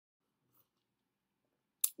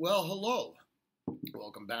Well, hello.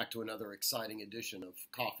 Welcome back to another exciting edition of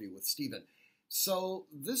Coffee with Stephen. So,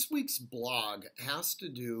 this week's blog has to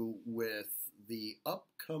do with the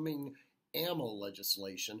upcoming ammo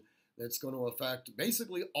legislation that's going to affect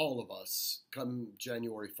basically all of us come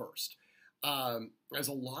January 1st. There's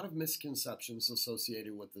a lot of misconceptions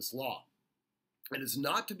associated with this law. It is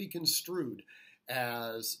not to be construed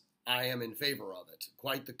as I am in favor of it.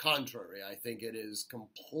 Quite the contrary. I think it is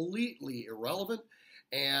completely irrelevant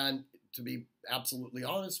and, to be absolutely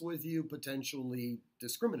honest with you, potentially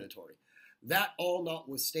discriminatory. That all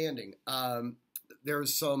notwithstanding,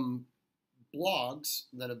 there's some blogs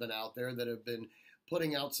that have been out there that have been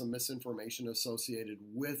putting out some misinformation associated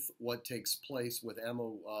with what takes place with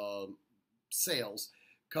ammo sales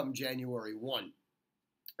come January 1.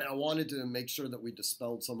 And I wanted to make sure that we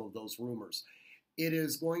dispelled some of those rumors. It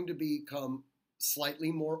is going to become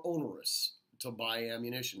slightly more onerous to buy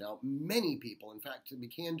ammunition. Now, many people, in fact, to be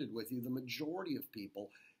candid with you, the majority of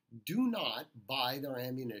people do not buy their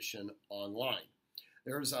ammunition online.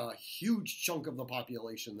 There's a huge chunk of the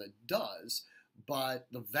population that does, but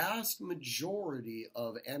the vast majority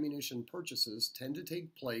of ammunition purchases tend to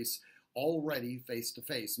take place already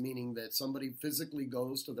face-to-face, meaning that somebody physically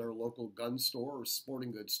goes to their local gun store or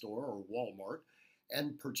sporting goods store or Walmart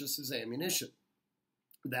and purchases ammunition.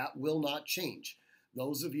 That will not change.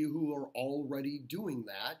 Those of you who are already doing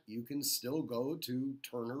that, you can still go to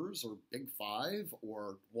Turner's or Big Five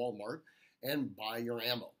or Walmart and buy your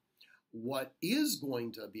ammo. What is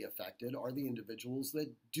going to be affected are the individuals that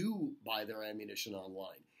do buy their ammunition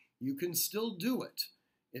online. You can still do it.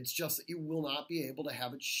 It's just that you will not be able to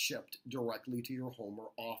have it shipped directly to your home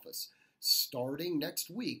or office. Starting next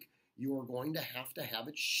week, you are going to have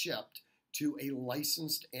it shipped to a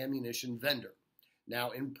licensed ammunition vendor.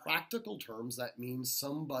 Now, in practical terms, that means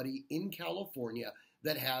somebody in California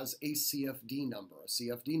that has a CFD number. A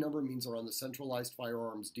CFD number means they're on the Centralized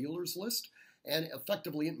Firearms Dealers List, and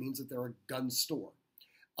effectively it means that they're a gun store.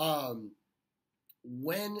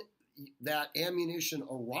 When that ammunition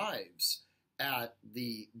arrives at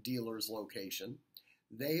the dealer's location,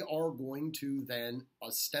 they are going to then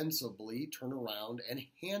ostensibly turn around and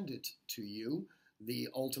hand it to you, the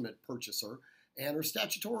ultimate purchaser, and are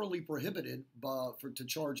statutorily prohibited to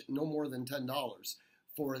charge no more than $10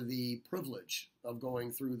 for the privilege of going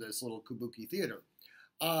through this little kabuki theater.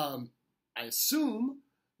 I assume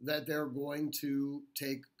that they're going to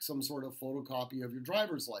take some sort of photocopy of your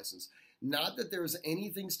driver's license. Not that there's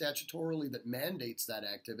anything statutorily that mandates that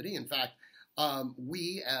activity. In fact,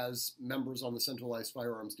 we, as members on the Centralized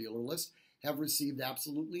Firearms Dealer List, have received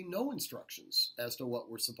absolutely no instructions as to what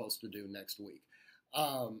we're supposed to do next week.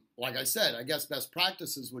 Like I said, I guess best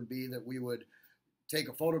practices would be that we would take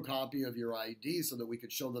a photocopy of your ID so that we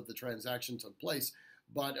could show that the transaction took place.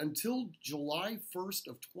 But until July 1st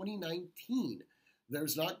of 2019,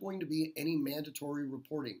 there's not going to be any mandatory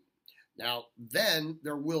reporting. Now, then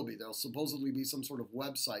there will be. There'll supposedly be some sort of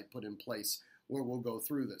website put in place where we'll go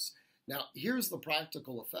through this. Now, here's the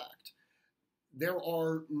practical effect. There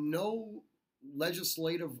are no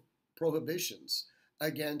legislative prohibitions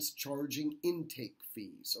against charging intake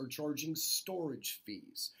fees or charging storage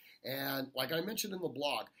fees. And like I mentioned in the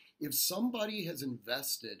blog, if somebody has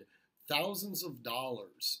invested thousands of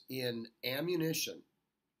dollars in ammunition,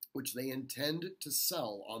 which they intend to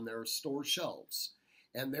sell on their store shelves,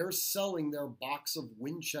 and they're selling their box of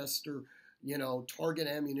Winchester, target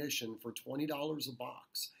ammunition for $20 a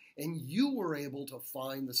box, and you were able to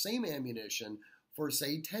find the same ammunition for,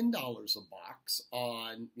 say, $10 a box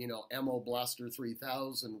on, Ammo Blaster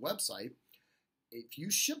 3000 website, if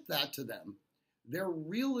you ship that to them, they're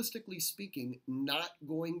realistically speaking not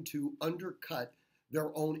going to undercut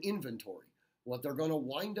their own inventory. What they're going to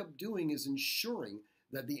wind up doing is ensuring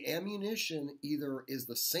that the ammunition either is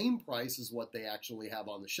the same price as what they actually have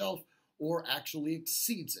on the shelf or actually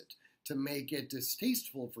exceeds it to make it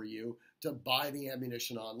distasteful for you to buy the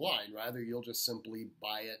ammunition online. Rather, you'll just simply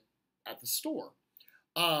buy it at the store.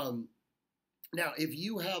 Now, if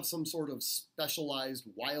you have some sort of specialized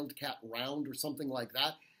Wildcat round or something like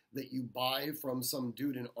that that you buy from some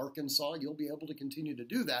dude in Arkansas, you'll be able to continue to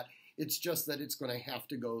do that. It's just that it's going to have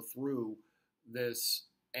to go through this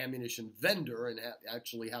ammunition vendor and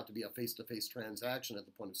actually have to be a face-to-face transaction at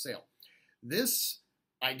the point of sale. This,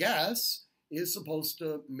 I guess, is supposed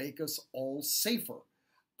to make us all safer.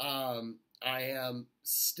 I am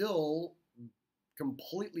still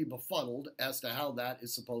completely befuddled as to how that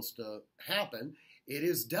is supposed to happen. It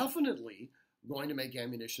is definitely going to make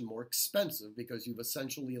ammunition more expensive because you've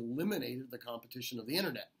essentially eliminated the competition of the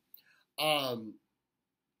internet.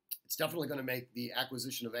 It's definitely going to make the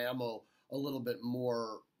acquisition of ammo a little bit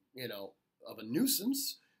more, of a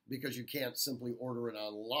nuisance because you can't simply order it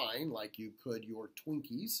online like you could your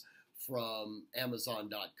Twinkies from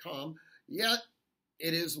Amazon.com. Yet,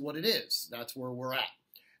 it is what it is. That's where we're at.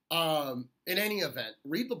 In any event,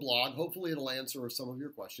 read the blog. Hopefully it'll answer some of your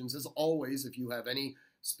questions. As always, if you have any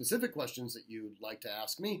specific questions that you'd like to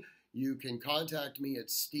ask me, you can contact me at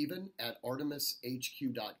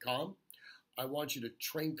steven@artemishq.com. I want you to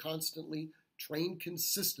train constantly, train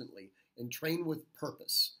consistently, and train with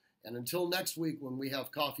purpose. And until next week when we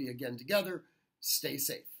have coffee again together, stay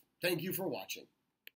safe. Thank you for watching.